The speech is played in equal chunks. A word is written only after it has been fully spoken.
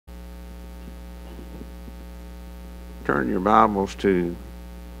Turn your Bibles to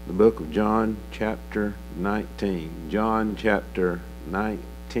the book of John, chapter 19. John, chapter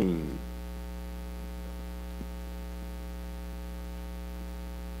 19.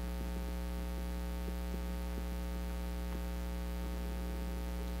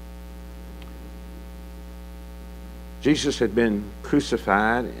 Jesus had been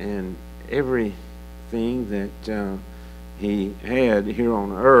crucified, and everything that he had here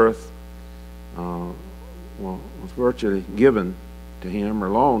on earth was virtually given to him or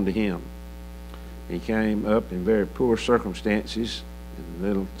loaned to him. He came up in very poor circumstances in the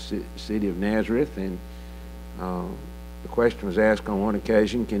little city of Nazareth, and the question was asked on one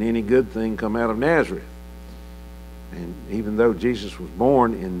occasion, can any good thing come out of Nazareth? And even though Jesus was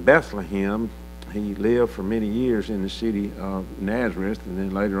born in Bethlehem, he lived for many years in the city of Nazareth, and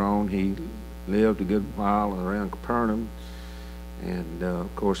then later on he lived a good while around Capernaum. And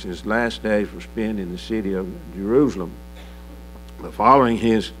of course his last days were spent in the city of Jerusalem. But following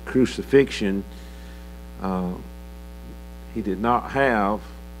his crucifixion, he did not have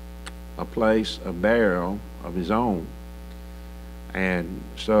a place of burial of his own. And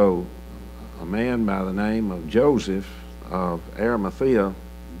so a man by the name of Joseph of Arimathea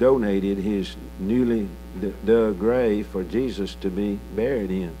donated his newly dug grave for Jesus to be buried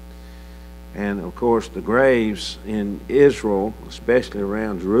in. And of course the graves in Israel, especially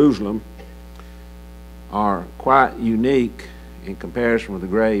around Jerusalem, are quite unique in comparison with the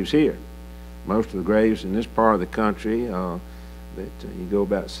graves here. Most of the graves in this part of the country that you go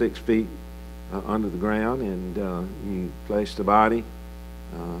about 6 feet under the ground, and you place the body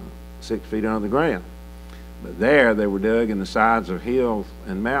 6 feet under the ground. But there they were dug in the sides of hills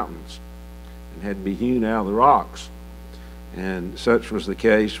and mountains and had to be hewn out of the rocks. And such was the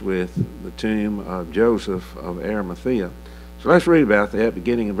case with the tomb of Joseph of Arimathea. So let's read about that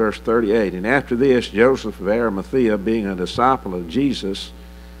beginning in verse 38. And after this, Joseph of Arimathea, being a disciple of Jesus,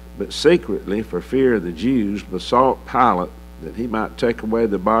 but secretly for fear of the Jews, besought Pilate that he might take away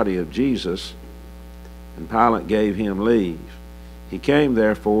the body of Jesus, and Pilate gave him leave. He came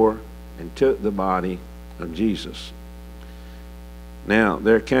therefore and took the body of Jesus. Now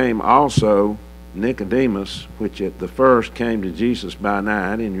there came also Nicodemus, which at the first came to Jesus by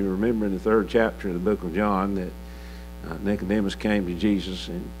night. And you remember in the 3rd chapter of the book of John that Nicodemus came to Jesus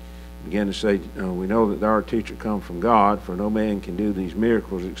and began to say, we know that our teacher come from God, for no man can do these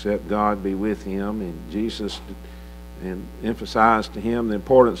miracles except God be with him. And Jesus emphasized to him the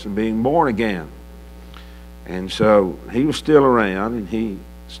importance of being born again. And so he was still around, and he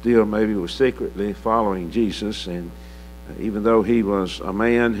still maybe was secretly following Jesus. And even though he was a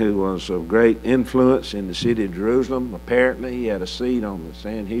man who was of great influence in the city of Jerusalem, apparently he had a seat on the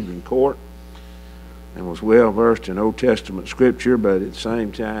Sanhedrin court and was well versed in Old Testament scripture, but at the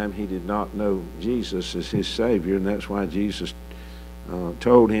same time he did not know Jesus as his Savior, and that's why Jesus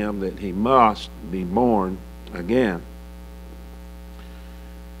told him that he must be born again.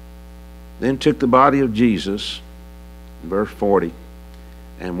 Then took the body of Jesus, verse 40,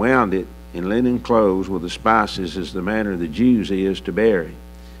 and wound it in linen clothes with the spices, as the manner of the Jews is to bury.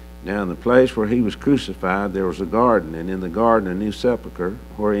 Now in the place where he was crucified there was a garden, and in the garden a new sepulchre,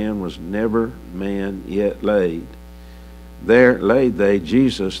 wherein was never man yet laid. There laid they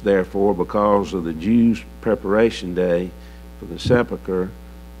Jesus therefore, because of the Jews' preparation day, for the sepulchre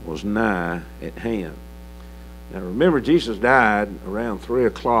was nigh at hand. Now remember, Jesus died around 3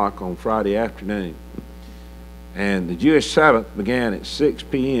 o'clock on Friday afternoon, and the Jewish Sabbath began at 6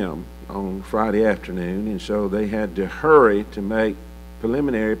 p.m. on Friday afternoon, and so they had to hurry to make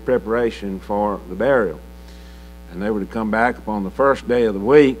preliminary preparation for the burial. And they were to come back upon the first day of the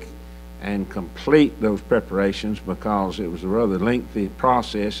week and complete those preparations, because it was a rather lengthy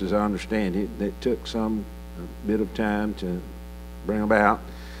process, as I understand it, that took some bit of time to bring about.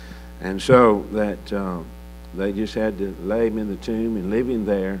 And so that they just had to lay him in the tomb and leave him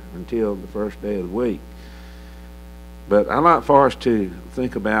there until the first day of the week. But I'd like for us to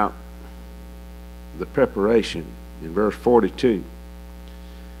think about the preparation in verse 42.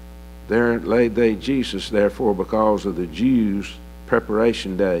 There laid they Jesus therefore, because of the Jews'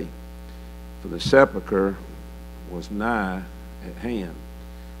 preparation day, for the sepulchre was nigh at hand.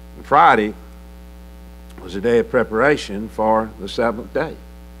 And Friday was a day of preparation for the 7th day.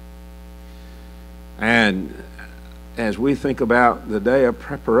 And as we think about the day of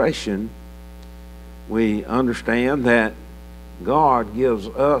preparation, we understand that God gives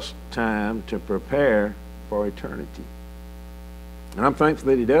us time to prepare for eternity. And I'm thankful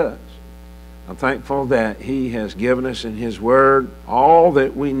that he does. I'm thankful that he has given us in his word all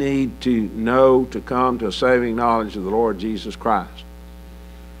that we need to know to come to a saving knowledge of the Lord Jesus Christ.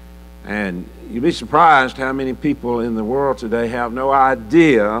 And you'd be surprised how many people in the world today have no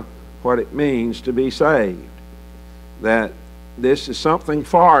idea what it means to be saved. That this is something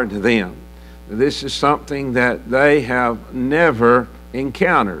foreign to them. This is something that they have never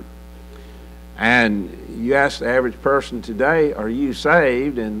encountered. And you ask the average person today, are you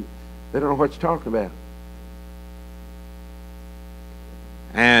saved? And they don't know what you're talking about.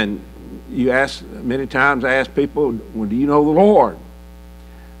 And you ask, many times I ask people, well, do you know the Lord?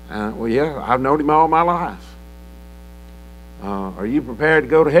 Well, yeah, I've known him all my life. Are you prepared to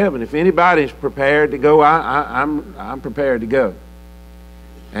go to heaven? If anybody's prepared to go, I'm prepared to go.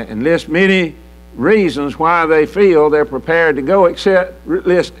 And list many reasons why they feel they're prepared to go,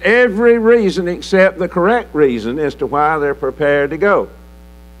 list every reason except the correct reason as to why they're prepared to go.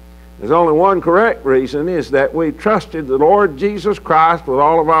 There's only one correct reason, is that we trusted the Lord Jesus Christ with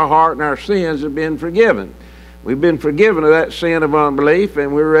all of our heart, and our sins have been forgiven. We've been forgiven of that sin of unbelief,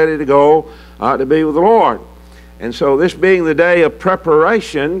 and we're ready to go to be with the Lord. And so this being the day of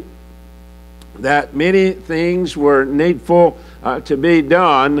preparation, that many things were needful to be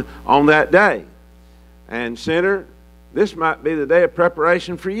done on that day. And sinner, this might be the day of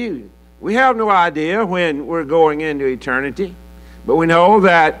preparation for you. We have no idea when we're going into eternity, but we know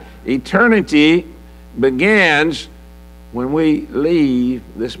that eternity begins when we leave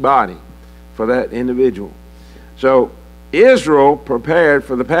this body for that individual. So Israel prepared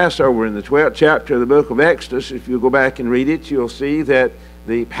for the Passover. In the 12th chapter of the book of Exodus, if you go back and read it, you'll see that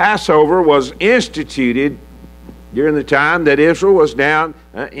the Passover was instituted during the time that Israel was down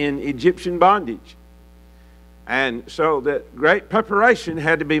in Egyptian bondage. And so that great preparation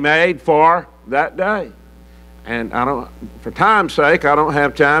had to be made for that day. And for time's sake, I don't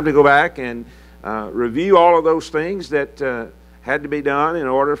have time to go back and review all of those things that had to be done in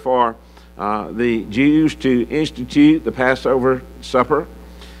order for the Jews to institute the Passover supper.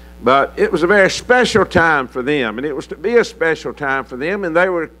 But it was a very special time for them, and it was to be a special time for them, and they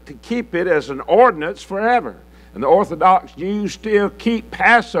were to keep it as an ordinance forever. And the Orthodox Jews still keep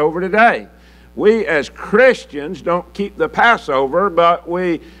Passover today. We as Christians don't keep the Passover, but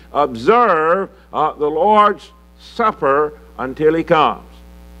we observe the Lord's Supper until He comes.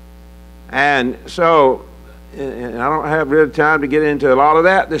 And so, and I don't have really time to get into a lot of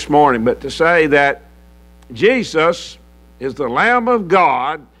that this morning, but to say that Jesus is the Lamb of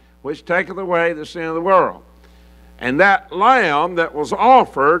God which taketh away the sin of the world. And that lamb that was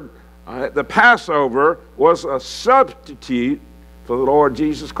offered at the Passover was a substitute for the Lord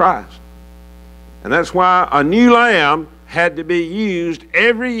Jesus Christ. And that's why a new lamb had to be used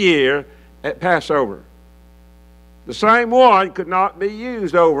every year at Passover. The same one could not be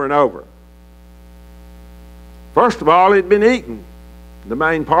used over and over. First of all, it had been eaten, the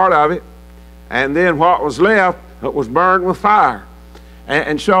main part of it, and then what was left was burned with fire.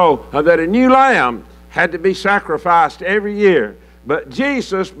 And so that a new lamb had to be sacrificed every year. But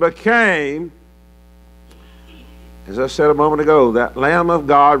Jesus became, as I said a moment ago, that Lamb of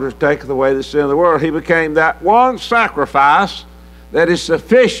God which taketh away the sin of the world. He became that one sacrifice that is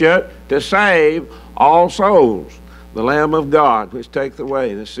sufficient to save all souls. The Lamb of God which taketh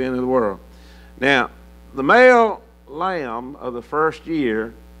away the sin of the world. Now, the male lamb of the first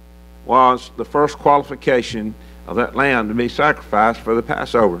year was the first qualification of that lamb to be sacrificed for the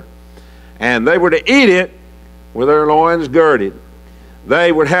Passover. And they were to eat it with their loins girded.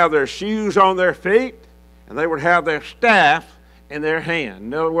 They would have their shoes on their feet, and they would have their staff in their hand.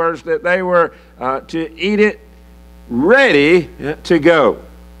 In other words, that they were to eat it ready to go.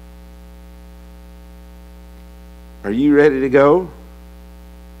 Are you ready to go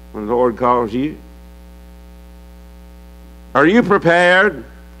when the Lord calls you? Are you prepared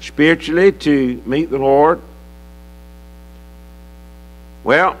spiritually to meet the Lord?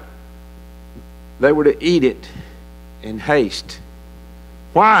 Well, they were to eat it in haste.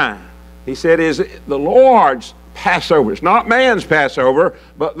 Why? He said, is the Lord's Passover. It's not man's Passover,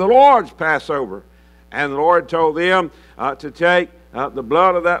 but the Lord's Passover. And the Lord told them to take the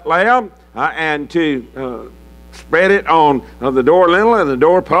blood of that lamb and to spread it on the door lintel and the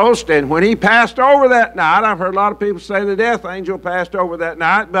doorpost. And when He passed over that night, I've heard a lot of people say the death angel passed over that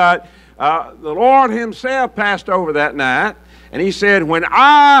night, but the Lord Himself passed over that night. And He said, when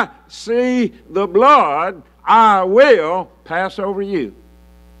I see the blood, I will pass over you.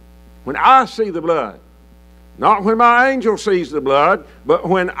 When I see the blood. Not when my angel sees the blood, but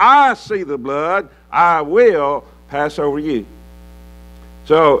when I see the blood, I will pass over you.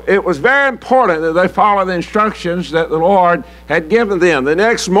 So it was very important that they follow the instructions that the Lord had given them. The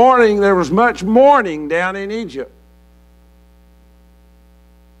next morning, there was much mourning down in Egypt.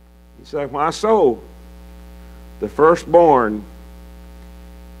 He said, my soul, the firstborn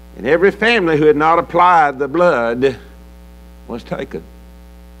And every family who had not applied the blood was taken.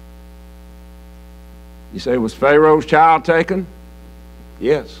 You say, was Pharaoh's child taken?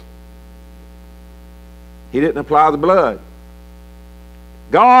 Yes. He didn't apply the blood.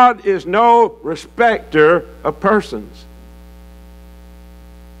 God is no respecter of persons.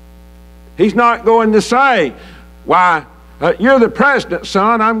 He's not going to say, why, you're the president's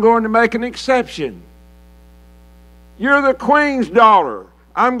son, I'm going to make an exception. You're the queen's daughter,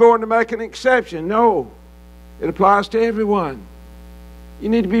 I'm going to make an exception. No, it applies to everyone. You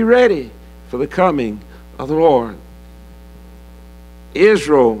need to be ready for the coming of the Lord.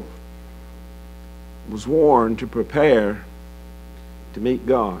 Israel was warned to prepare to meet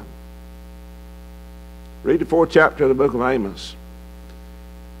God. Read the 4th chapter of the book of Amos.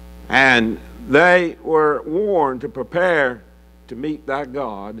 And they were warned to prepare to meet thy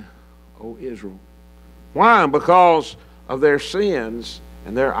God, O Israel. Why? Because of their sins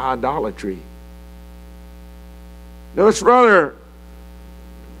and their idolatry. Now it's rather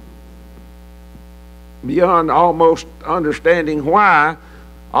beyond almost understanding why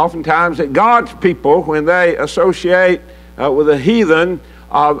oftentimes that God's people, when they associate with the heathen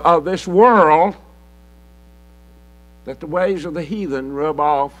of this world, that the ways of the heathen rub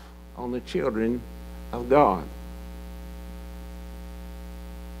off on the children of God.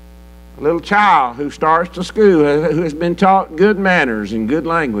 A little child who starts to school, who has been taught good manners and good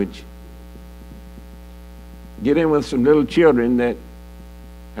language, get in with some little children that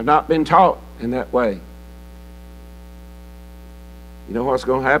have not been taught in that way. You know what's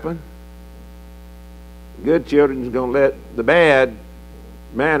going to happen? Good children is going to let the bad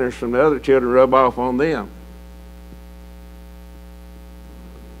manners from the other children rub off on them.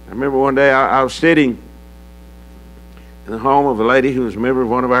 I remember one day I was sitting in the home of a lady who was a member of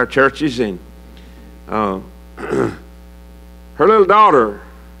one of our churches, and her little daughter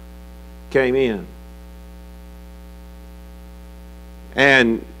came in.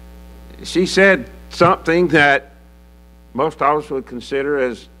 And she said something that most of us would consider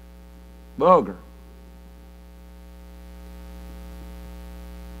as vulgar.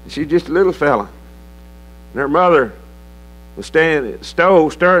 She's just a little fella. And her mother was standing at the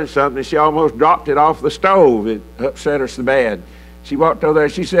stove stirring something, and she almost dropped it off the stove. It upset her so bad. She walked over there,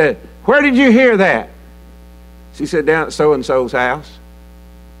 she said, "Where did you hear that?" She said, "Down at so-and-so's house."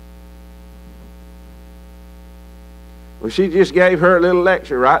 Well, she just gave her a little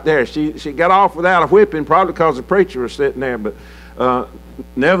lecture right there. She got off without a whipping, probably because the preacher was sitting there. But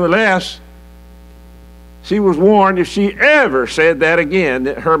nevertheless, she was warned if she ever said that again,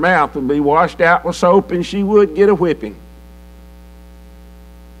 that her mouth would be washed out with soap and she would get a whipping.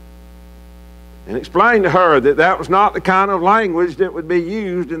 And explained to her that that was not the kind of language that would be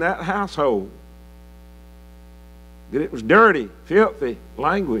used in that household. That it was dirty, filthy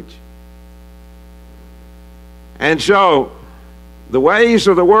language. And so, the ways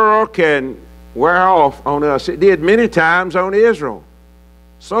of the world can wear off on us. It did many times on Israel.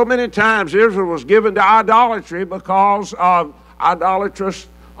 So many times Israel was given to idolatry because of idolatrous,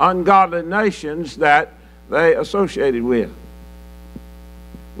 ungodly nations that they associated with.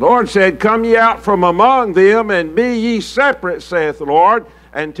 The Lord said, "Come ye out from among them, and be ye separate, saith the Lord,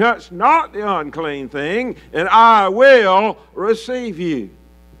 and touch not the unclean thing, and I will receive you."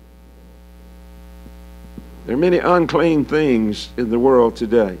 There are many unclean things in the world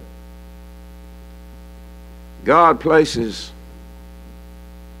today. God places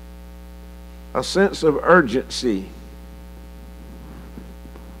a sense of urgency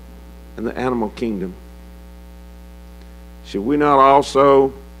in the animal kingdom. Should we not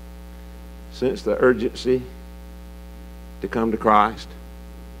also sense the urgency to come to Christ?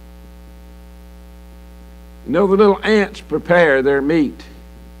 You know, the little ants prepare their meat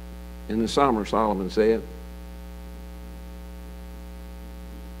in the summer, Solomon said.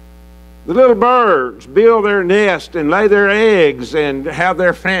 The little birds build their nest and lay their eggs and have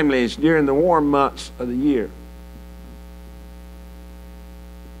their families during the warm months of the year.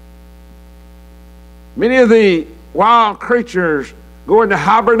 Many of the wild creatures go into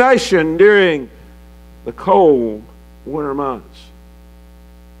hibernation during the cold winter months.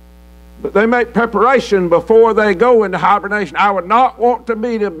 But they make preparation before they go into hibernation. I would not want to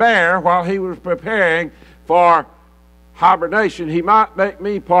meet a bear while he was preparing for hibernation. He might make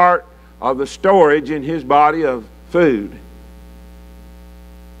me part of the storage in his body of food.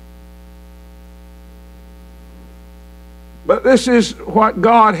 But this is what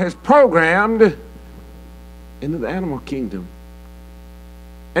God has programmed into the animal kingdom.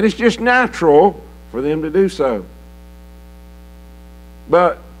 And it's just natural for them to do so.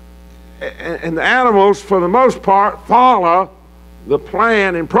 And the animals, for the most part, follow the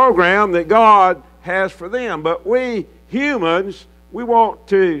plan and program that God has for them. But we humans, we want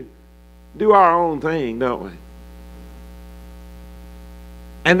to do our own thing, don't we?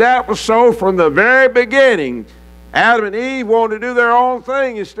 And that was so from the very beginning. Adam and Eve wanted to do their own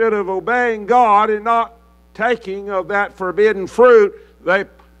thing instead of obeying God and not taking of that forbidden fruit. They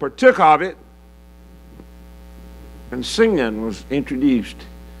partook of it, and sin was introduced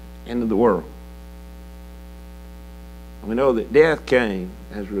into the world. We know that death came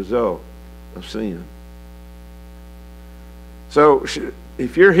as a result of sin. So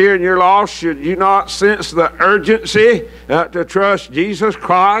if you're here and you're lost, should you not sense the urgency to trust Jesus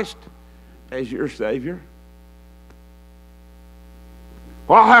Christ as your Savior?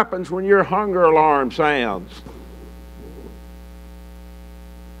 What happens when your hunger alarm sounds?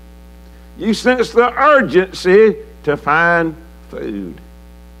 You sense the urgency to find food.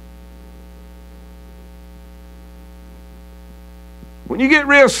 When you get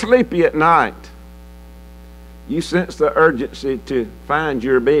real sleepy at night, you sense the urgency to find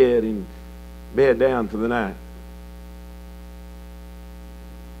your bed and bed down for the night.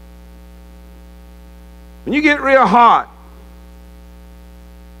 When you get real hot,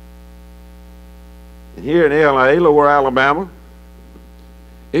 and here in L.A., Lower Alabama,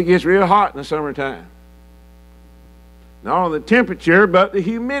 it gets real hot in the summertime. Not only the temperature, but the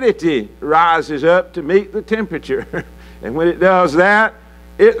humidity rises up to meet the temperature. And when it does that,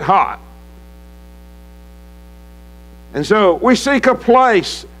 it's hot. And so we seek a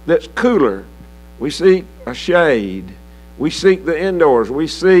place that's cooler. We seek a shade. We seek the indoors. We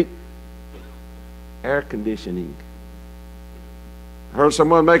seek air conditioning. I heard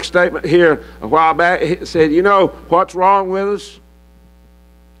someone make a statement here a while back. He said, you know what's wrong with us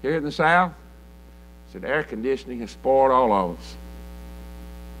here in the South? He said, air conditioning has spoiled all of us.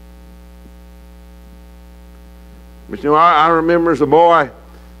 But you know, I remember as a boy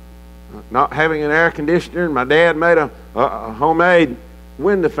not having an air conditioner, and my dad made a homemade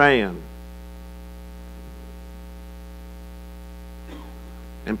window fan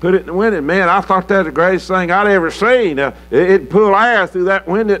and put it in the window. Man, I thought that was the greatest thing I'd ever seen. It'd pull air through that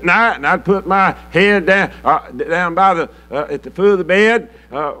window at night, and I'd put my head down by the at the foot of the bed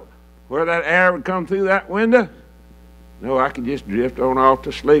where that air would come through that window. No, I could just drift on off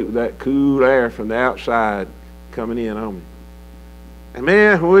to sleep with that cool air from the outside coming in on me. And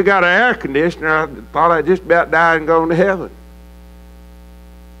man, when we got an air conditioner, I thought I'd just about die and go into heaven.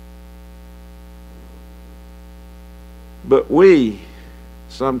 But we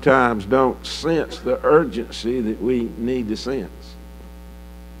sometimes don't sense the urgency that we need to sense.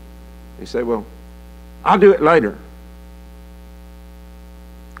 You say, well, I'll do it later.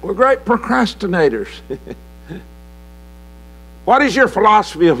 We're great procrastinators. What is your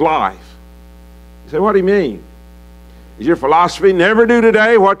philosophy of life? You say, what do you mean? Is your philosophy never do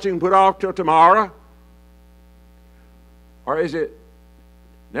today what you can put off till tomorrow? Or is it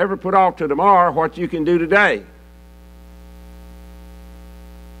never put off till tomorrow what you can do today?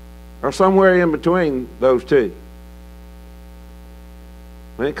 Or somewhere in between those two?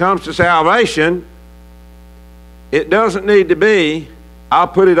 When it comes to salvation, it doesn't need to be, I'll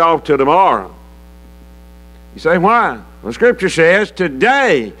put it off till tomorrow. You say, why? Well, Scripture says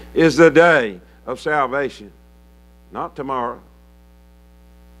today is the day of salvation, not tomorrow.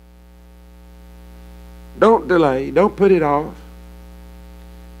 Don't delay. Don't put it off.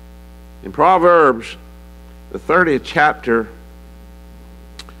 In Proverbs, the 30th chapter,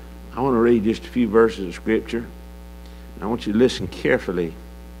 I want to read just a few verses of Scripture. I want you to listen carefully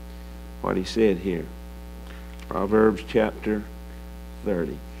what he said here. Proverbs chapter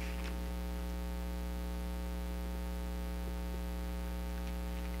 30.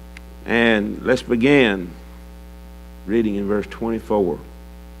 And let's begin reading in verse 24.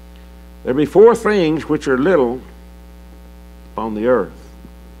 There be four things which are little upon the earth,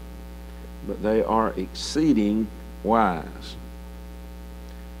 but they are exceeding wise.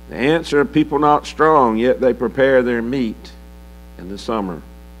 The ants are people not strong, yet they prepare their meat in the summer.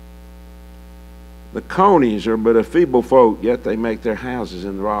 The conies are but a feeble folk, yet they make their houses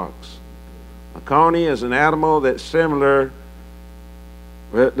in the rocks. A coney is an animal that's similar,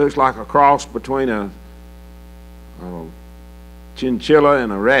 it looks like a cross between a chinchilla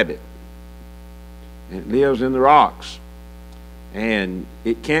and a rabbit. It lives in the rocks, and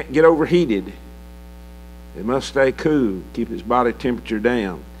it can't get overheated. It must stay cool, keep its body temperature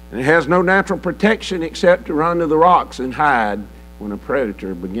down. And it has no natural protection except to run to the rocks and hide when a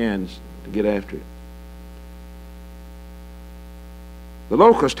predator begins to get after it. The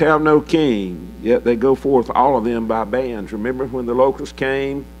locusts have no king, yet they go forth all of them by bands. Remember when the locusts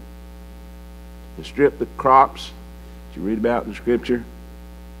came and stripped the crops you read about in the Scripture.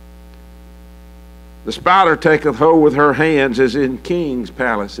 The spider taketh hold with her hands as in kings'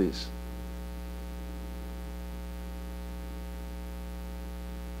 palaces.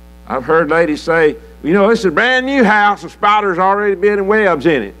 I've heard ladies say, you know, this is a brand new house, and spiders already been in webs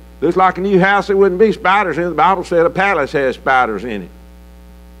in it. Looks like a new house, there wouldn't be spiders in it. The Bible said a palace has spiders in it.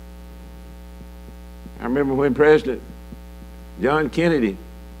 I remember when President John Kennedy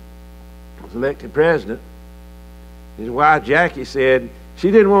was elected president, his wife Jackie said she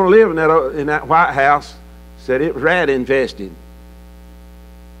didn't want to live in that White House, said it was rat infested.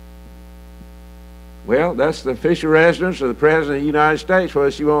 Well, that's the official residence of the President of the United States.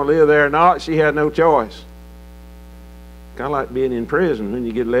 Whether she want to live there or not, she had no choice. Kind of like being in prison when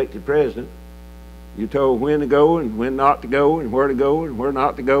you get elected president. You're told when to go and when not to go and where to go and where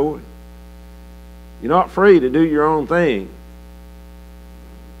not to go. You're not free to do your own thing.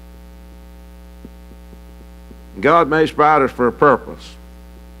 God made spiders for a purpose.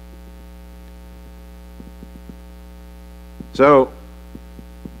 So,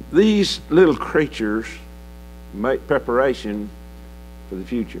 these little creatures make preparation for the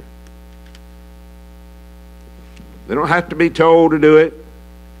future. They don't have to be told to do it.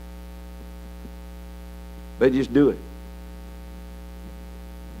 They just do it.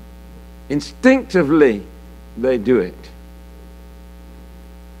 Instinctively, they do it.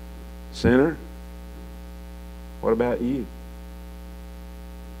 Sinner, what about you?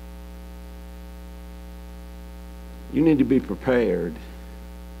 You need to be prepared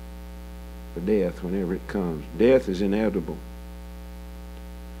for death whenever it comes. Death is inevitable.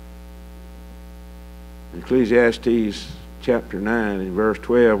 In Ecclesiastes chapter 9 and verse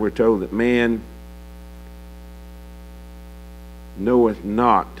 12, we're told that man knoweth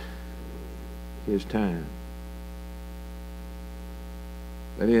not his time.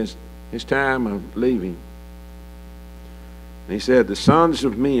 That is, his time of leaving. And he said, the sons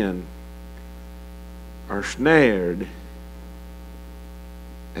of men are snared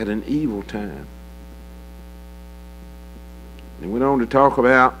at an evil time. And went on to talk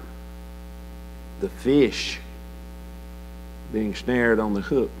about the fish being snared on the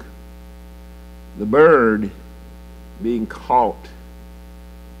hook, the bird being caught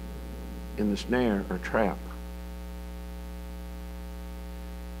in the snare or trap.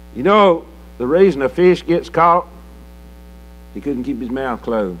 You know the reason a fish gets caught? He couldn't keep his mouth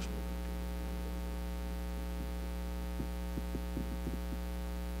closed.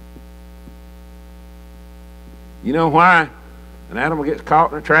 You know why an animal gets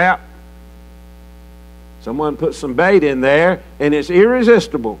caught in a trap? Someone puts some bait in there and it's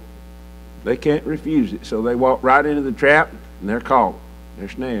irresistible. They can't refuse it, so they walk right into the trap and they're caught. They're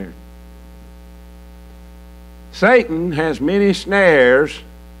snared. Satan has many snares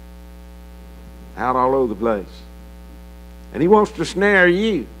out all over the place. And he wants to snare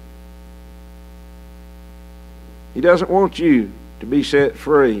you. He doesn't want you to be set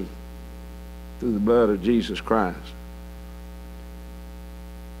free through the blood of Jesus Christ.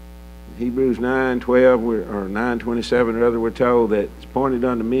 In Hebrews 9:12 or 9:27 rather, we're told that it's appointed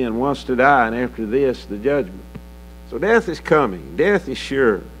unto men once to die, and after this the judgment. So death is coming. Death is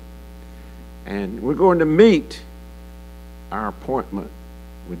sure. And we're going to meet our appointment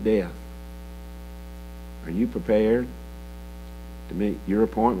with death. Are you prepared to meet your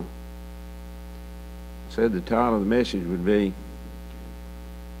appointment? I said the title of the message would be,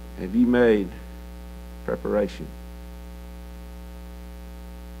 have you made preparation?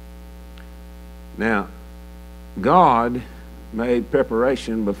 Now, God made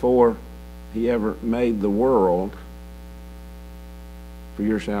preparation before he ever made the world for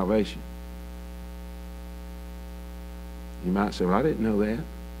your salvation. You might say, well, I didn't know that.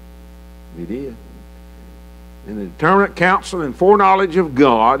 He did. In the determinate counsel and foreknowledge of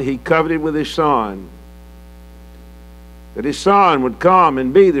God, he covenanted with his Son that his Son would come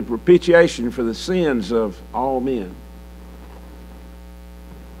and be the propitiation for the sins of all men.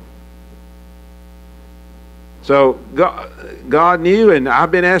 So God knew, and I've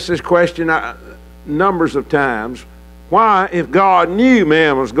been asked this question numbers of times, why, if God knew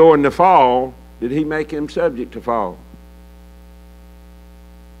man was going to fall, did he make him subject to fall?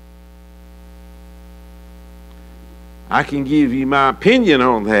 I can give you my opinion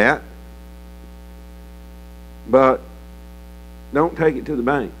on that, but don't take it to the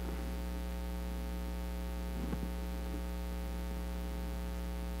bank.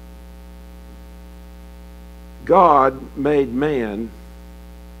 God made man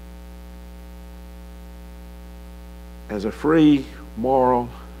as a free moral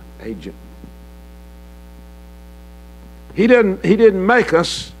agent. He didn't make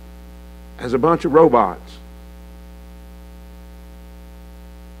us as a bunch of robots.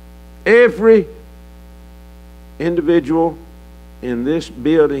 Every individual in this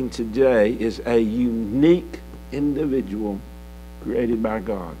building today is a unique individual created by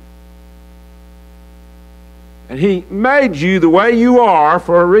God. And He made you the way you are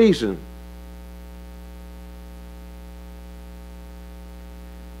for a reason.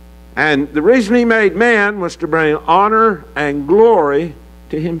 And the reason He made man was to bring honor and glory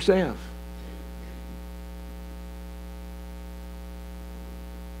to Himself.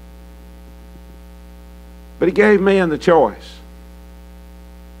 But He gave man the choice.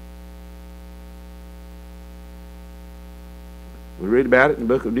 We read about it in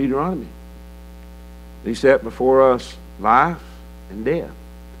the book of Deuteronomy. He set before us life and death,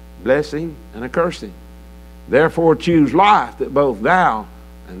 blessing and a cursing. Therefore choose life, that both thou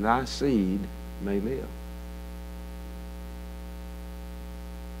and thy seed may live.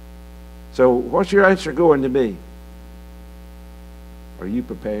 So what's your answer going to be? Are you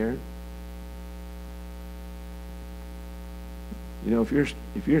prepared? You know, if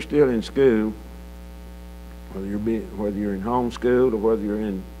you're still in school, whether you're in home school or whether you're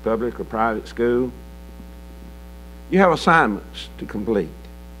in public or private school, you have assignments to complete.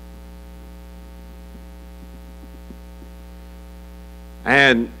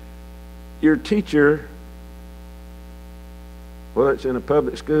 And your teacher, whether it's in a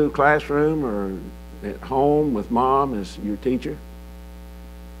public school classroom or at home with mom as your teacher,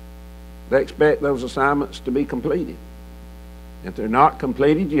 they expect those assignments to be completed. If they're not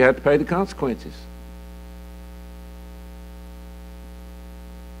completed, you have to pay the consequences.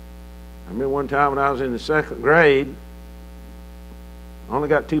 I remember one time when I was in the second grade, I only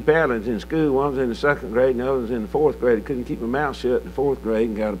got 2 paddlings in school. One was in the second grade and the other was in the 4th grade. I couldn't keep my mouth shut in the 4th grade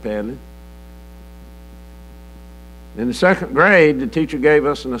and got a paddling. In the second grade, the teacher gave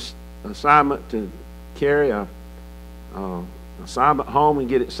us an assignment to carry a assignment home and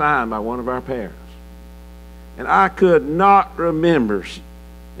get it signed by one of our parents. And I could not remember.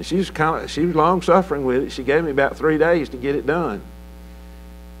 And she was long suffering with it. She gave me about 3 days to get it done.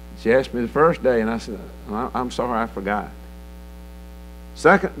 She asked me the first day, and I said, I'm sorry, I forgot.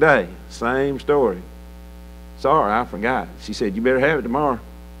 Second day, same story. Sorry, I forgot. She said, you better have it tomorrow.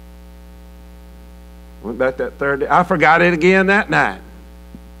 Went back that third day. I forgot it again that night.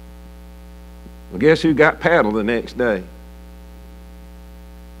 Well, guess who got paddled the next day?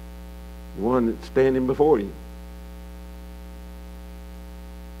 The one that's standing before you.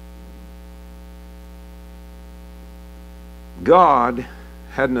 God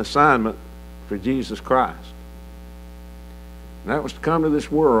had an assignment for Jesus Christ. And that was to come to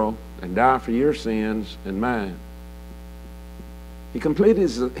this world and die for your sins and mine. He completed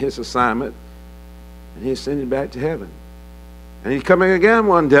his assignment and He ascended back to heaven. And He's coming again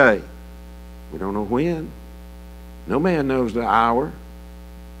one day. We don't know when. No man knows the hour.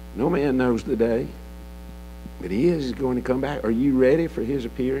 No man knows the day. But He is going to come back. Are you ready for His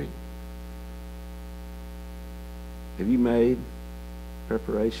appearing? Have you made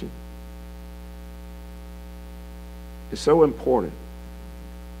preparation? It's so important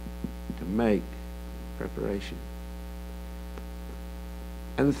to make preparation.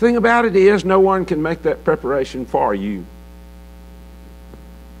 And the thing about it is, no one can make that preparation for you.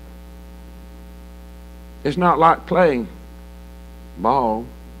 It's not like playing ball,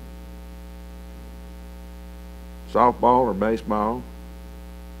 softball or baseball.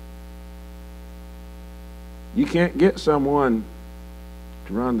 You can't get someone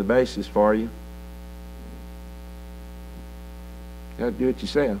to run the bases for you. You have to do it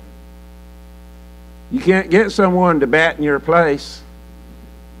yourself. You can't get someone to bat in your place.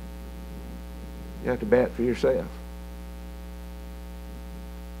 You have to bat for yourself.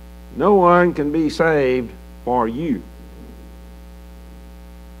 No one can be saved for you.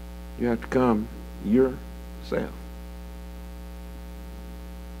 You have to come yourself.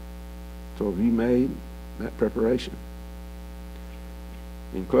 So have you made that preparation?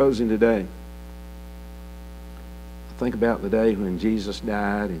 In closing today, I think about the day when Jesus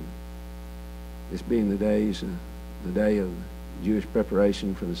died, and this being the day of Jewish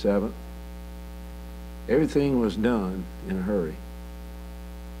preparation for the Sabbath. Everything was done in a hurry.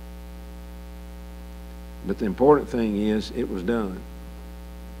 But the important thing is, it was done.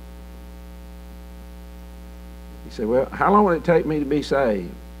 You say, well, how long will it take me to be saved?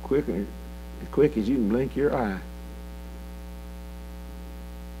 As quick as you can blink your eye.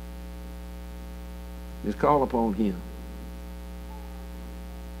 Just call upon Him.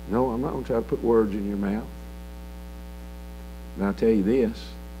 No, I'm not going to try to put words in your mouth. But I'll tell you this.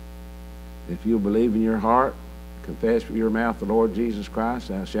 If you'll believe in your heart, confess with your mouth the Lord Jesus Christ,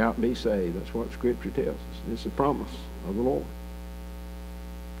 thou shalt be saved. That's what Scripture tells us. It's a promise of the Lord.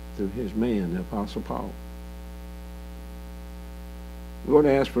 of his man, the Apostle Paul. We're going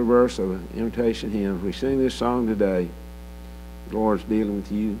to ask for a verse of an invitation hymn. As we sing this song today, the Lord's dealing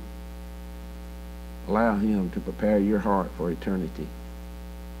with you. Allow him to prepare your heart for eternity.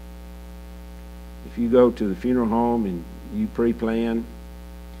 If you go to the funeral home and you pre-plan,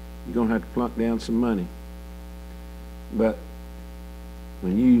 you're going to have to plunk down some money. But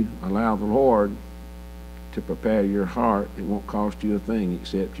when you allow the Lord to prepare your heart, it won't cost you a thing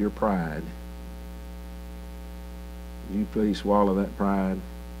except your pride. Will you please swallow that pride?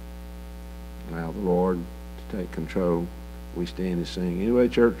 Allow the Lord to take control. We stand and sing. Anyway,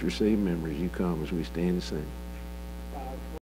 church, receive members. You come as we stand and sing.